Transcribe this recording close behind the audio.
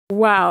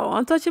Wow,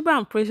 Untouchable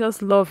and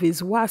Precious love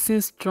is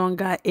waxing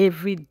stronger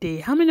every day.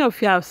 How many of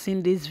you have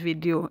seen this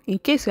video? In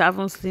case you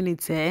haven't seen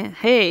it,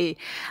 hey,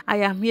 I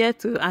am here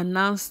to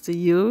announce to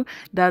you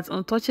that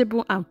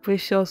Untouchable and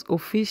Precious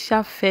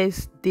official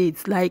first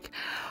date,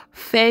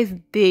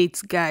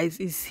 guys,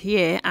 is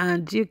here,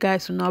 and you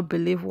guys will not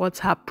believe what's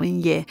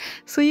happened here.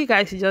 So you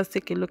guys should just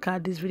take a look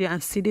at this video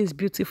and see this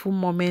beautiful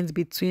moment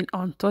between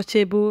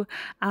Untouchable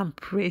and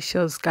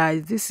Precious,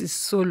 guys. This is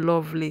so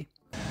lovely.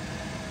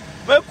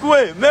 Make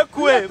way, make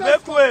way,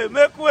 make way,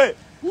 make way.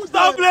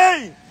 Stop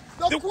playing.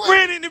 The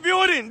queen in the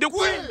building. The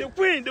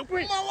queen.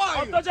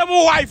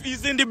 Untouchable wife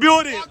is in the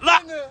building.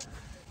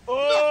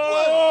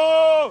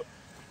 Oh,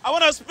 I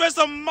want to spend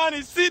some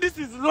money. See, this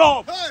is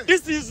love.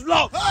 This is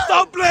love.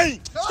 Stop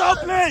playing. Stop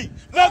playing.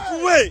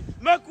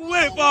 Make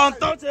way for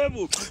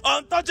Untouchable.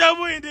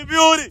 Untouchable in the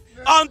building.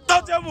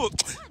 Untouchable.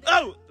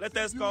 Oh, let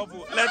us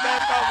couple. Let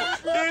us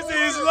couple. This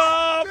is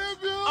love.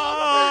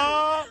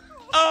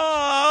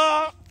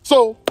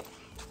 So,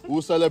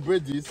 we'll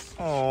celebrate this.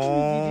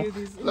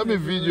 Let me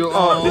video.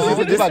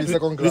 This is the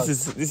second glass.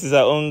 This is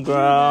our own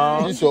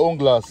ground. This is your own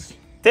glass.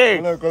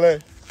 Take.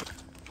 Collect.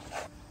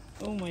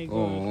 Oh my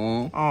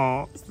god.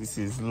 Oh, this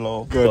is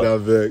love. God,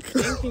 Avec.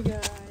 Thank you,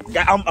 guys.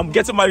 I'm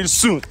getting married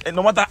soon, and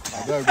no matter.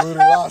 Go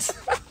relax.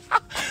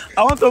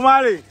 I want to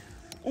marry.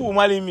 Who will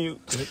marry me?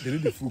 They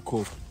need the full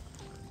cup.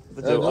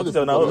 They do love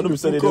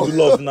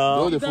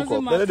now. They do the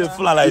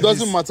full like it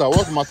doesn't this. matter.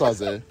 What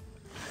matters, eh?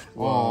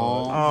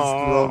 Oh,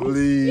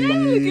 lovely.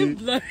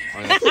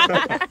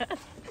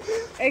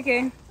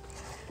 Okay.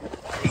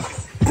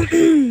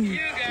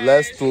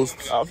 Let's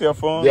toast. Off your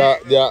phone.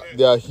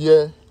 They are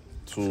here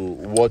to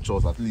watch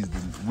us, at least the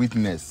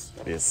witness.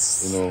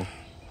 Yes. You know,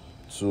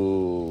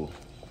 to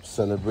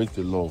celebrate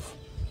the love.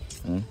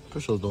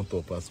 Precious, don't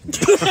talk past me.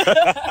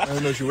 I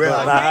don't know. She wear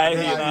high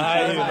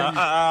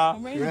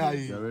heel.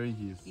 You're wearing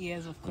heels.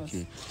 Yes, of course.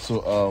 Okay.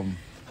 So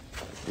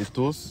a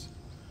toast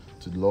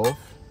to love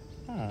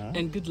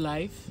And good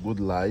life. good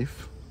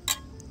life,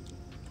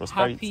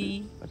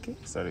 Prosperity. Okay,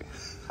 sorry.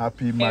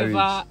 happy marriage.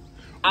 Ever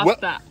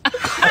after.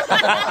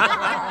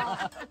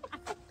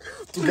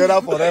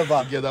 Together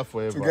forever. Together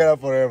forever. Together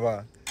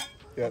forever.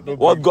 Yeah,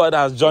 What God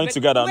has joined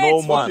together,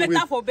 no man.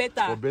 Better for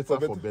better.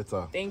 For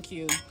better. Thank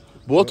you.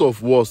 What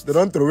of worst? They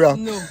don't throw away.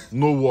 No.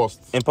 No worst.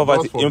 In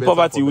poverty, Not for better,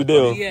 poverty for we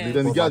better. do. Yeah.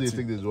 Then the guy they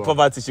take this one.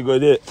 Poverty, she go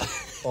there.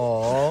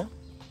 Oh.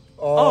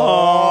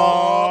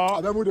 Oh,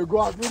 And then we they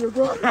go out.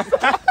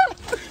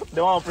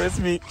 they want to press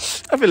me.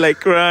 I feel like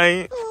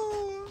crying.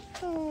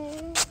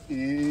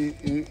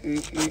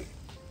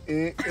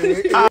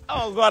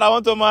 Oh God, I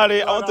want to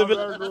marry. I want to be.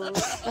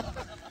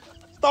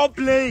 Stop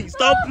playing.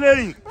 Stop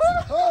playing.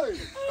 Hey.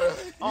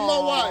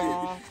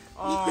 Why?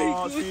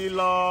 Oh, see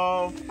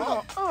love.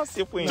 Oh,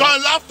 see queen.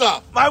 John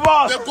Laughter. My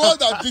boss. The God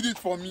that did it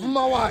for me.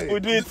 Why? We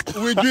do it.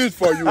 We do it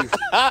for you.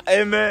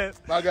 Amen.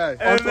 My guy.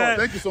 Amen.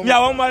 Thank you so much. Yeah,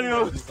 I want money.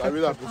 I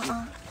really appreciate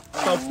it.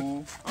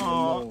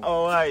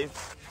 Oh,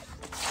 wife.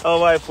 Oh,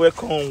 wife,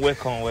 welcome. You're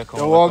welcome.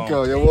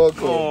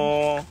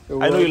 Oh,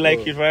 You're I know you welcome.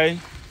 like it, right?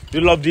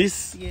 You love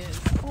this? Yes.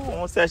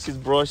 Oh, say she's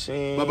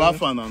brushing. Baba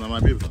fan now, my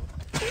baby.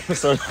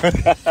 Sorry.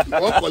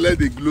 What collect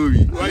the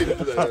glory? Why you do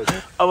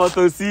that? I want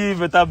to see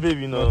better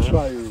baby, no.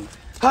 Try you.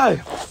 Hi.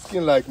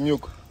 Skin like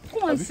milk.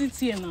 Come and sit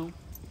here now.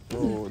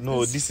 Oh,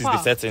 no, this is far. the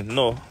setting.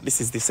 No, this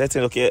is the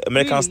setting. Okay,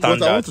 American Really? standard.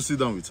 But I want to sit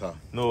down with her.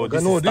 No, Okay,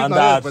 this no, is this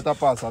standard. better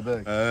pass, I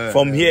beg.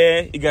 From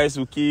here, you guys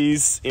will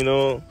kiss, you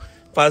know,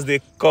 pass the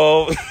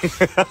cup.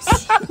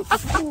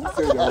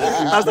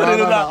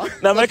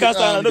 The American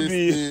standard, don't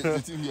be. The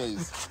thing here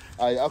is,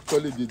 I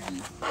actually did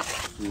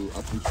this to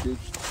appreciate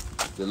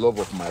the love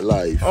of my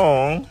life.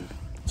 Oh,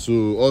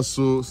 To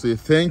also say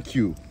thank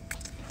you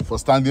for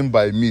standing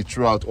by me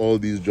throughout all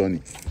this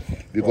journey.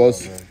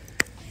 Because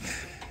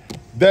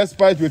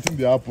despite waiting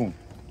to happen,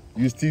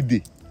 you still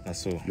did. that's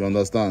so. You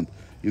understand?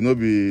 You know,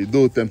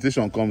 though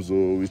temptation comes, so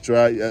we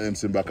try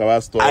MC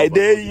Bakawa stuff. I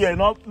dare here,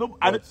 no,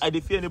 I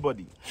didn't fear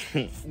anybody.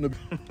 No,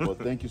 but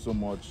thank you so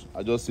much.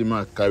 I just see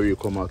my career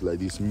come out like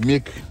this.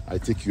 I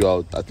take you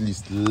out, at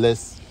least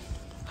let's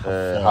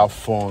have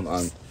fun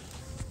and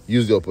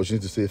use the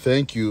opportunity to say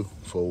thank you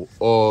for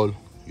all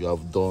you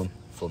have done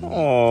for me.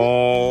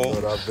 Oh,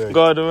 God, I beg.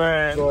 God,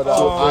 man. God,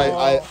 So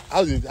I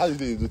how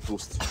do you do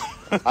toast?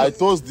 I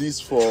toast this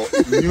for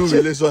new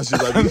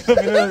relationships.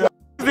 The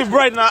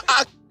bride now,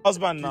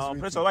 husband now.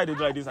 Pressure, why they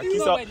do like this? I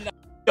kiss your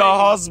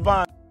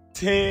husband.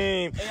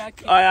 Team.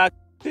 I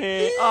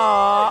team.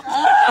 Are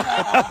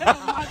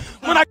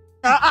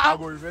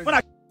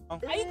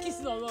you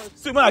kissing or not?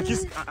 See, when I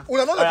kiss.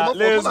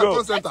 Let's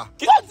go. Center.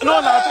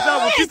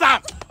 No, kiss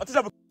her.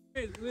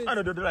 Wait. I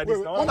don't do like this.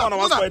 Hey,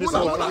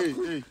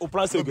 Oh,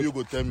 plan say you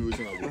go tell me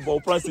what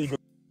but plan say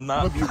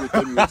Nah. Maybe you go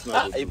tell me what's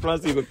now. I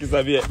promise you go kiss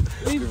her here.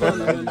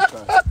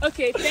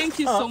 Okay, thank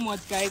you so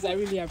much, guys. I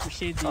really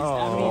appreciate this.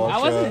 I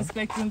wasn't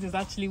expecting this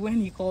actually.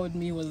 When he called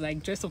me, he was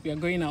like, "Dress up, you're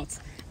going out."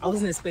 I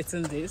wasn't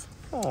expecting this,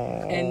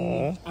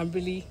 and I'm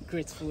really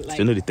grateful. Like, So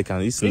you know the take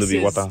and this no be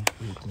water.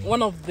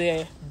 One of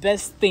the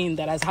best thing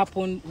that has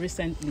happened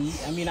recently.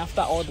 I mean,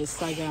 after all the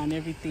saga and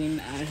everything,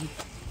 and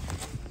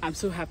I'm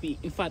so happy.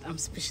 In fact, I'm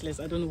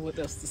speechless. I don't know what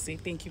else to say.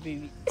 Thank you,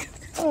 baby.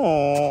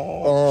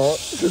 Oh,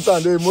 this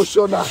is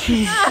emotional.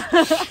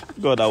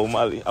 God, I will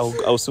marry. I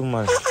will soon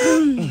marry.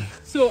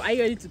 So, are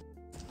you ready to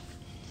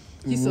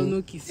kiss or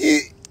no kiss?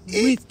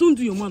 Wait, don't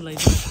do your mouth like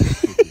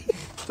that.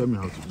 Tell me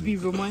how to Be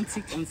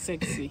romantic and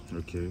sexy.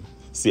 Okay.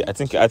 See, I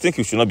think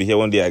you should not be here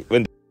one day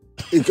when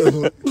I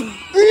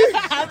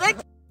beg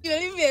you,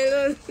 leave me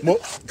alone.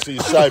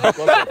 She's shy because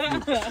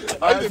of you.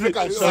 I think they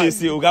can shy.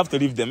 see, we have to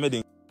leave them.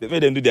 Make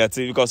them do their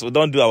thing because we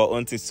don't do our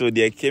own thing. So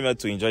they came here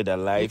to enjoy their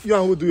life. You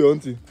and who do your own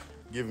thing?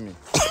 Give me.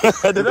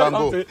 They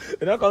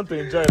don't come to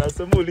enjoy. And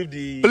so we'll leave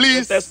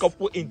the best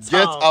couple in town.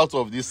 Get out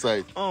of this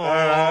side.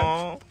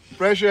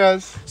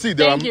 Precious. See,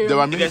 there are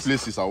many Yes.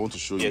 places I want to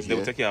show you. Yes, they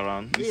will here. take you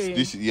around.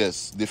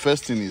 Yes. The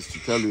first thing is to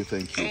tell you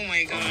thank you. Oh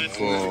my God.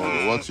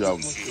 For what you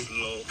have,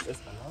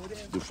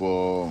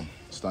 for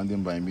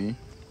standing by me.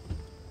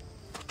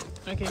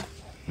 Okay.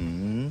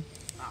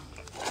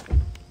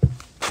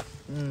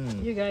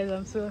 You guys,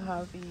 I'm so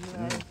happy.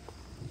 Like,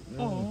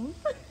 oh,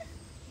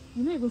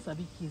 you know even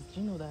Sabi kiss.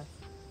 Do you know that?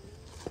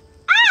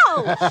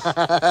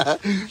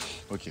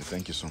 Okay,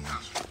 thank you so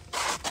much.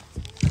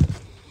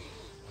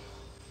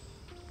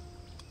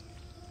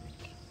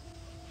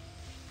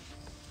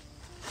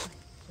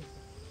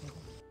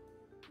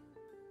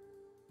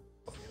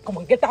 Come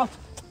on, get out.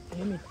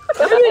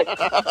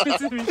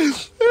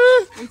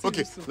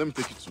 Okay, let me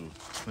take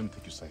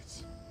you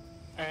sides.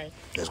 All right.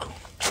 Let's go.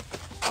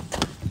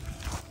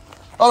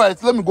 All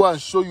right, let me go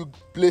and show you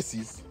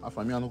places.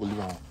 After me, I'm not gonna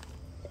leave her.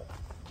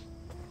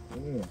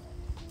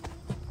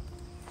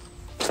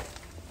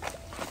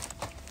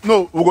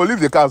 No, we're gonna leave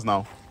the cars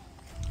now.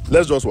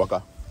 Let's just walk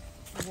her.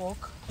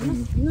 Walk.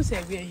 You know,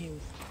 say we're here.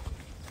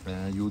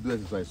 You will do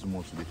exercise some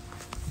more today.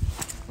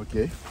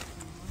 Okay?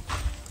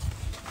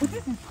 But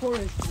this is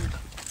forest.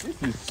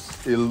 This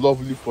is a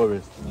lovely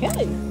forest.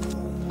 Hey.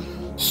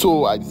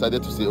 So I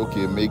decided to say,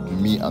 okay, make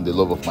me and the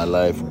love of my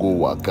life go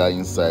waka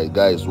inside.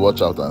 Guys,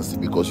 watch out and see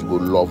because you go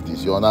love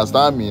this. You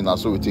understand me? Now,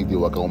 so we take the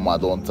waka. I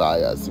don't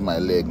tire. See my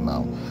leg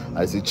now.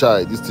 I say,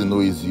 child, this thing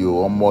no easy.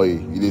 Oh, boy.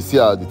 You see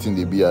how the thing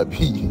they be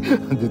happy.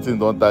 The thing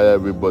don't tire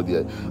everybody.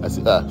 I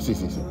say,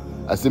 see.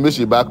 I say, make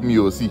she back me.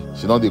 Oh, see,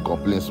 she don't they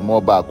complain.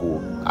 Small back.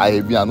 Oh, I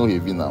know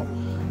heavy now.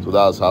 So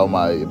that's how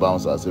my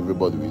bouncers,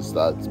 everybody will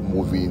start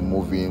moving.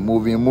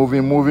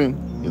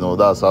 You know,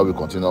 that's how we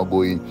continue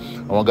going.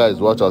 And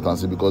guys, watch out and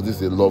see because this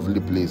is a lovely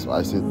place.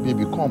 I said,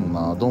 baby, come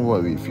now. Don't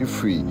worry. Feel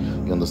free.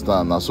 You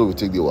understand? Now, so we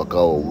take the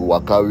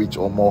waka reach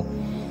or more.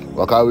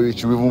 Waka reach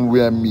even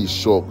where me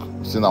shock.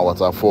 See now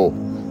waterfall.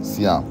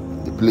 See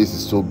the place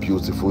is so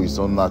beautiful. It's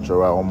so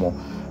natural. Or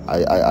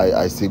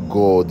I say,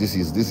 God, this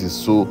is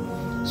so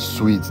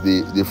sweet.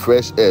 The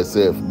fresh air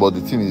self. But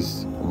the thing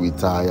is, we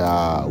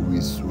tired.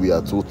 We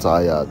are too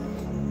tired.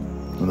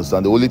 You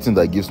understand? The only thing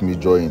that gives me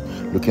joy in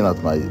looking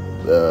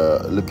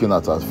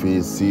at her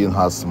face, seeing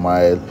her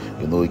smile,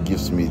 you know, it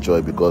gives me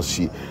joy because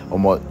she's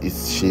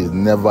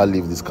never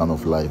lived this kind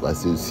of life. I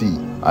say, see,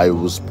 I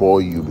will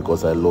spoil you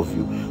because I love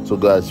you. So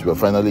guys, we are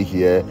finally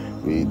here.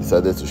 We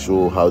decided to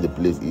show how the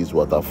place is,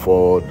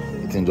 waterfall.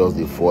 The thing just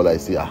they fall. I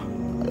say,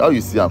 how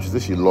you see her? She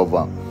said she love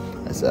her.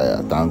 I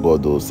say, thank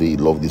God though, say he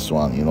love this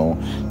one, you know.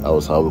 That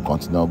was how we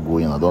continue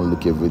going. I don't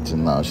look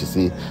everything now. She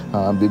say,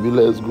 baby,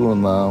 let's go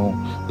now.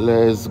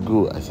 Let's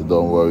go. I said,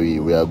 don't worry,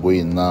 we are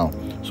going now.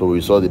 So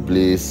we saw the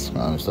place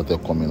and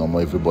started coming.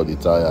 Everybody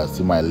tired. I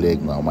see my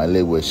leg now. My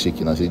leg was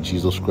shaking. I said,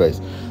 Jesus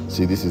Christ.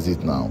 See, this is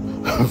it now.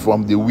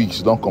 From the week,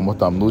 she don't come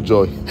out, I'm no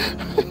joy.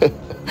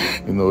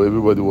 You know,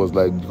 everybody was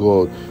like,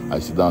 God. I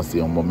sit down and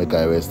say, make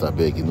I rest, I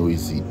beg. You know,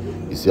 easy.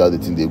 You see how the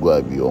thing they go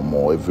at be,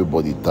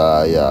 everybody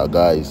tired,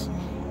 guys.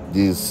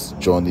 This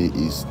journey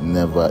is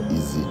never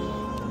easy.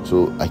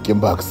 So I came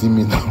back, see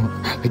me now.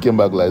 I came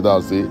back like that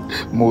and say,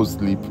 more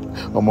sleep.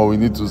 We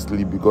need to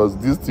sleep because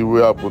this thing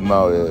will happen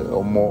now.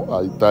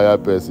 A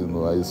tired person,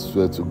 I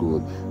swear to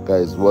God.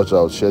 Guys, watch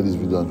out. Share this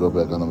video and drop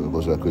like a number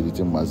because we are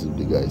crediting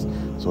massively, guys.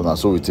 So now,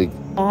 so we take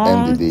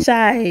end the day.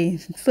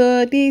 Child.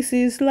 So this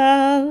is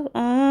love.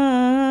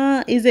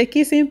 It's a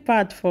kissing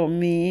part for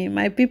me.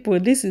 My people,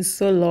 this is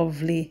so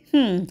lovely.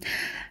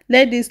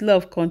 Let this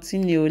love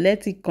continue.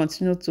 Let it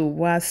continue to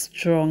work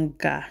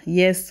stronger.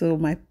 Yes, so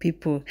my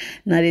people.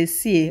 Now they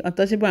see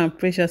Untouchable and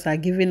Precious are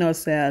giving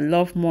us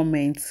love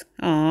moments.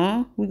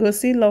 We go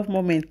see love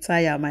moment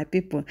tire, my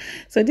people.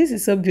 So this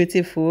is so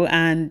beautiful,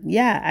 and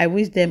yeah, I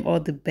wish them all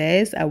the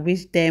best. I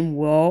wish them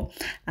well,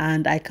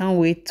 and I can't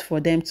wait for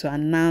them to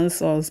announce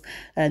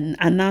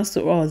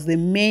to us the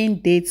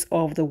main dates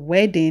of the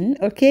wedding.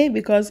 Okay,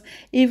 because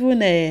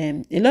even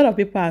a lot of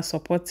people are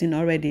supporting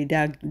already.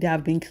 They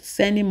have been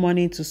sending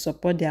money to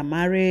support their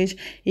marriage.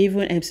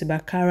 Even MC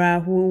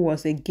Bakara, who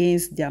was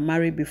against their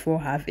marriage before,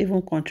 have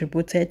even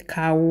contributed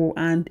cow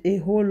and a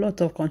whole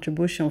lot of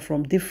contribution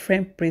from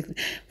different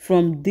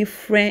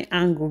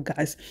angle,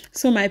 guys.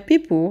 So my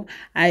people,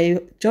 I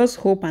just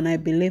hope and I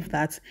believe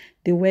that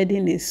the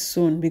wedding is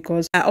soon,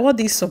 because all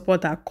these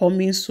support are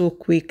coming so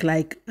quick,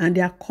 like, and they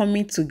are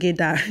coming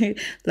together.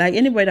 Like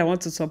anybody that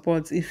wants to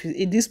support, if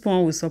this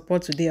one will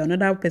support today,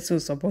 another person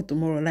will support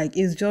tomorrow. Like,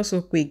 it's just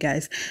so quick,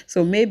 guys.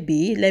 So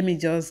maybe let me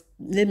just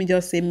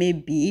say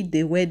maybe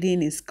the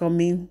wedding is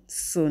coming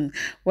soon.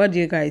 What do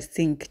you guys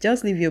think?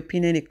 Just leave your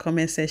opinion in the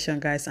comment section,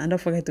 guys, and don't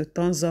forget to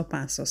thumbs up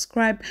and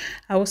subscribe.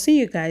 I will see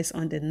you guys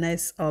on the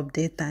next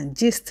update and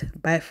gist.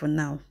 Bye for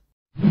now.